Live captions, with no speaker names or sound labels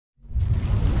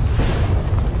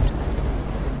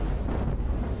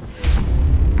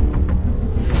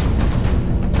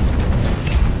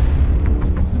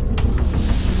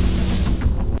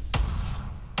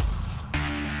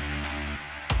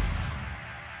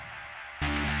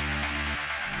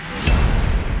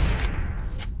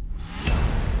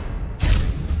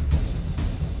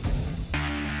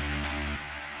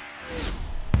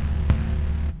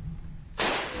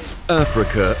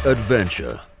Africa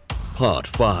Adventure, Part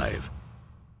 5.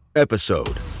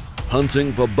 Episode: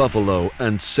 Hunting for Buffalo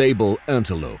and Sable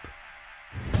Antelope.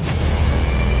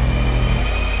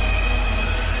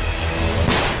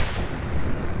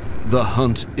 The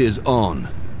hunt is on.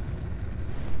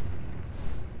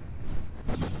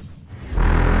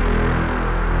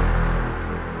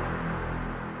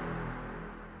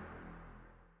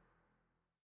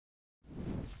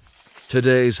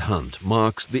 Today's hunt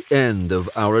marks the end of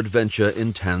our adventure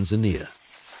in Tanzania.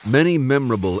 Many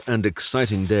memorable and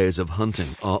exciting days of hunting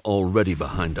are already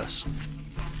behind us.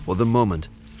 For the moment,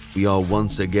 we are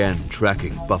once again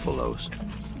tracking buffaloes,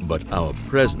 but our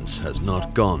presence has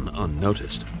not gone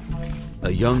unnoticed.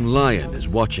 A young lion is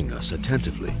watching us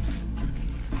attentively.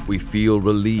 We feel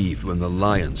relieved when the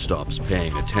lion stops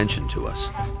paying attention to us.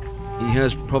 He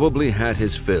has probably had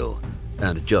his fill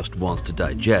and just wants to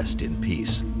digest in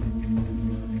peace.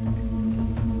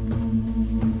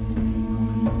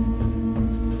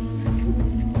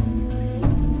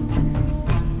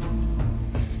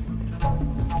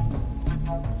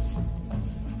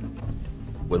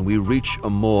 When we reach a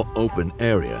more open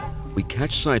area, we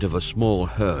catch sight of a small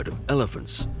herd of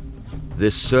elephants.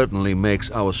 This certainly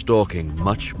makes our stalking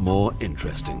much more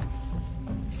interesting.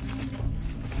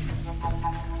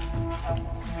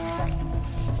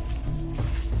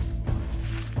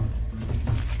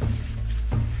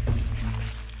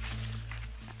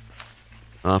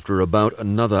 After about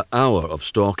another hour of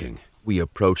stalking, we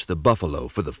approach the buffalo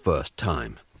for the first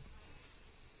time.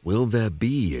 Will there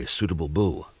be a suitable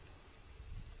bull?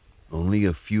 Only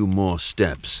a few more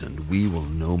steps and we will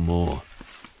know more.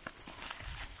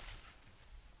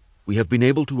 We have been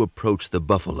able to approach the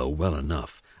buffalo well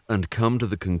enough and come to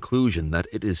the conclusion that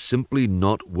it is simply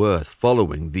not worth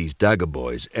following these dagger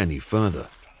boys any further.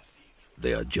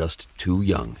 They are just too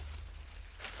young.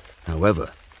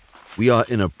 However, we are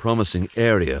in a promising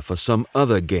area for some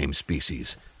other game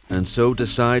species and so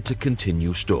decide to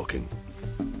continue stalking.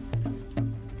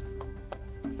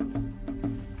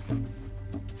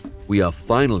 We are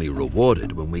finally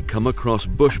rewarded when we come across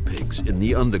bush pigs in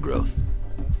the undergrowth.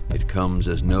 It comes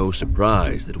as no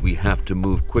surprise that we have to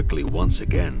move quickly once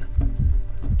again.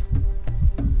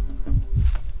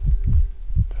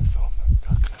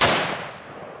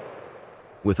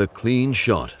 With a clean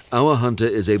shot, our hunter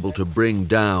is able to bring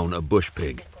down a bush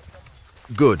pig.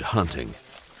 Good hunting.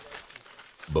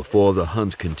 Before the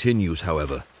hunt continues,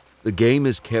 however, the game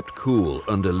is kept cool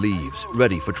under leaves,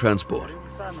 ready for transport.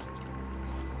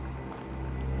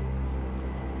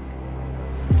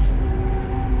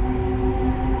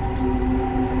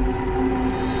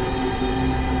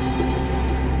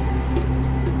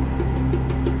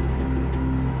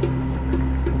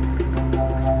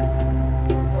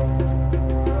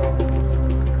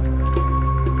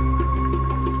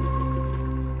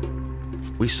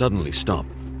 We suddenly stop.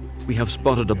 We have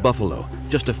spotted a buffalo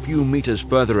just a few meters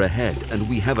further ahead, and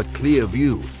we have a clear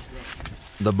view.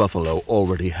 The buffalo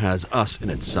already has us in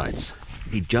its sights.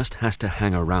 He just has to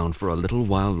hang around for a little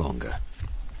while longer.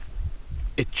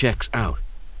 It checks out.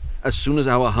 As soon as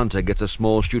our hunter gets a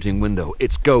small shooting window,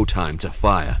 it's go time to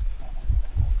fire.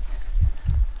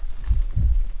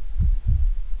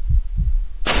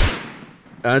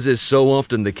 As is so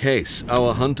often the case,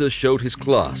 our hunter showed his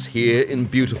class here in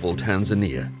beautiful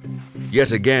Tanzania.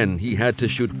 Yet again, he had to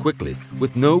shoot quickly,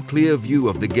 with no clear view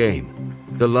of the game.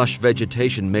 The lush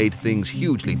vegetation made things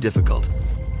hugely difficult.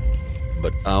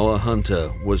 But our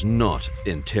hunter was not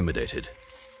intimidated.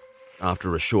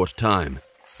 After a short time,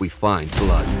 we find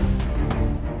blood.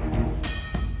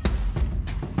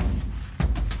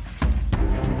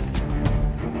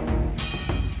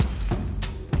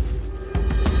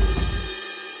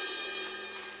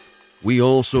 We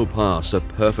also pass a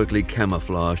perfectly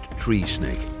camouflaged tree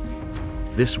snake.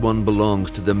 This one belongs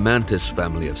to the mantis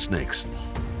family of snakes.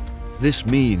 This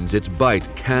means its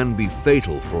bite can be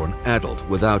fatal for an adult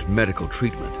without medical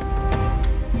treatment.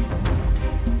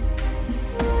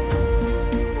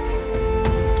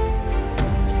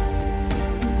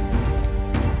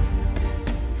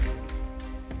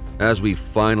 As we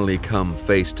finally come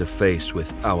face to face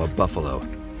with our buffalo,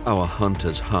 our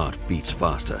hunter's heart beats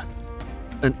faster.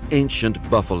 An ancient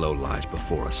buffalo lies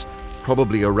before us,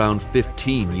 probably around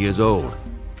 15 years old.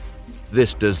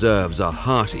 This deserves a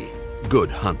hearty,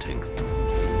 good hunting.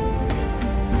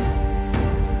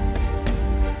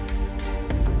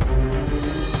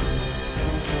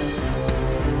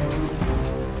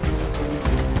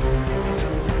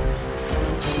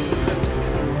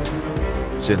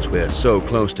 Since we're so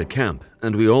close to camp,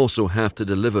 and we also have to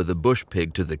deliver the bush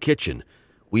pig to the kitchen,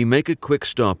 we make a quick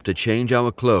stop to change our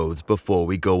clothes before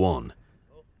we go on.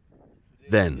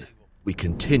 Then, we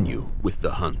continue with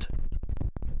the hunt.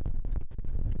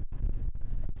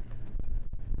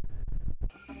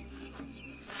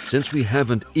 Since we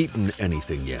haven't eaten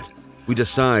anything yet, we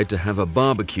decide to have a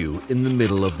barbecue in the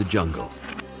middle of the jungle.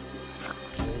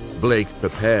 Blake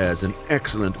prepares an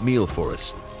excellent meal for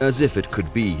us, as if it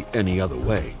could be any other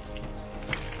way.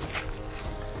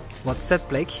 What's that,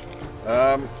 Blake?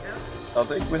 I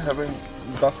think we're having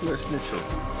buffalo schnitzel.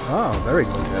 Oh, very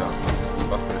good. Yeah,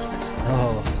 buffalo schnitzel.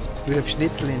 Oh, we have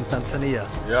schnitzel in Tanzania.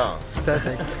 Yeah.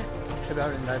 Perfect. It's a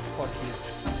very nice spot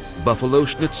here. Buffalo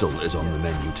schnitzel is on the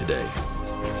menu today.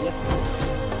 Yes.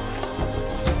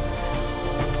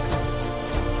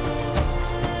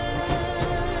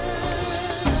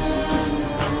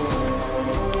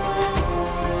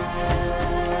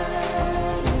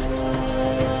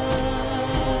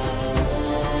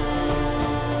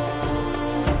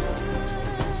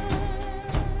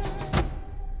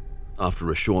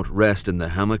 After a short rest in the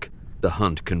hammock, the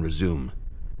hunt can resume.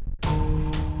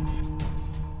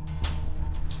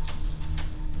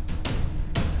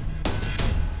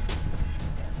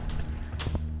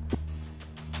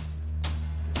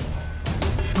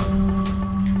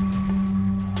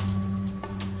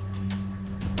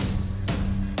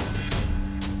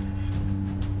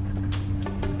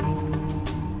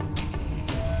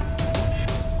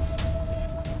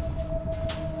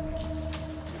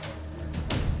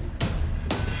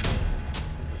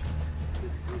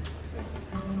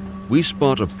 We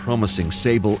spot a promising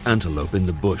sable antelope in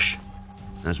the bush.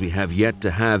 As we have yet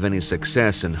to have any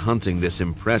success in hunting this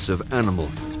impressive animal,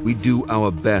 we do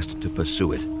our best to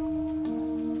pursue it.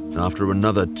 After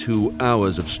another 2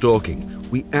 hours of stalking,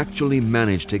 we actually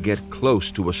manage to get close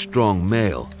to a strong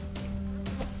male.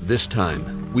 This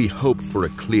time, we hope for a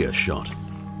clear shot.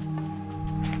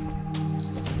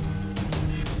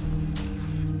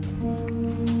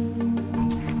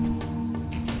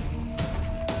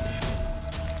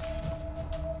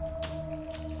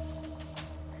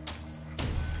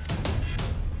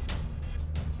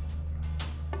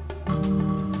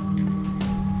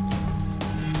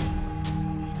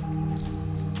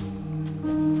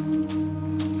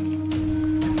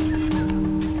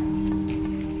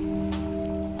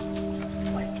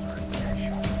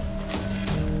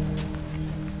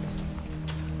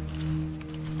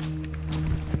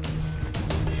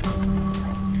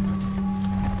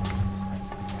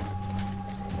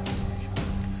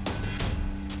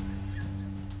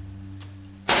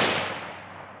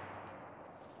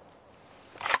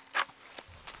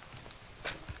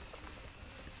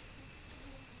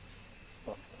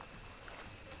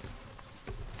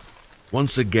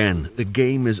 Once again, the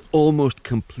game is almost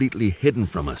completely hidden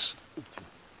from us.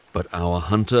 But our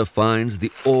hunter finds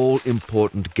the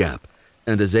all-important gap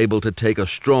and is able to take a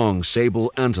strong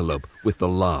sable antelope with the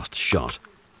last shot.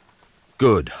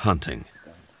 Good hunting.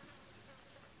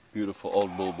 Beautiful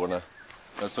old bull bonnet.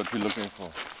 That's what we're looking for.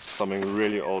 Something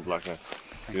really old like that.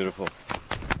 Beautiful.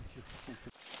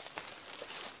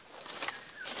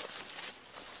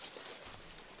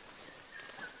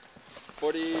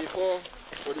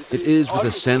 It is with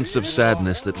a sense of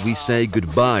sadness that we say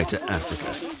goodbye to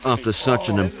Africa after such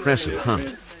an impressive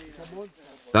hunt.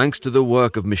 Thanks to the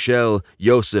work of Michel,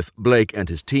 Joseph, Blake and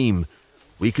his team,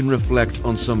 we can reflect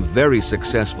on some very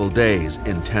successful days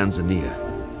in Tanzania.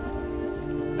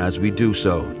 As we do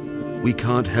so, we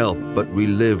can't help but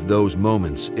relive those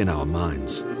moments in our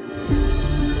minds.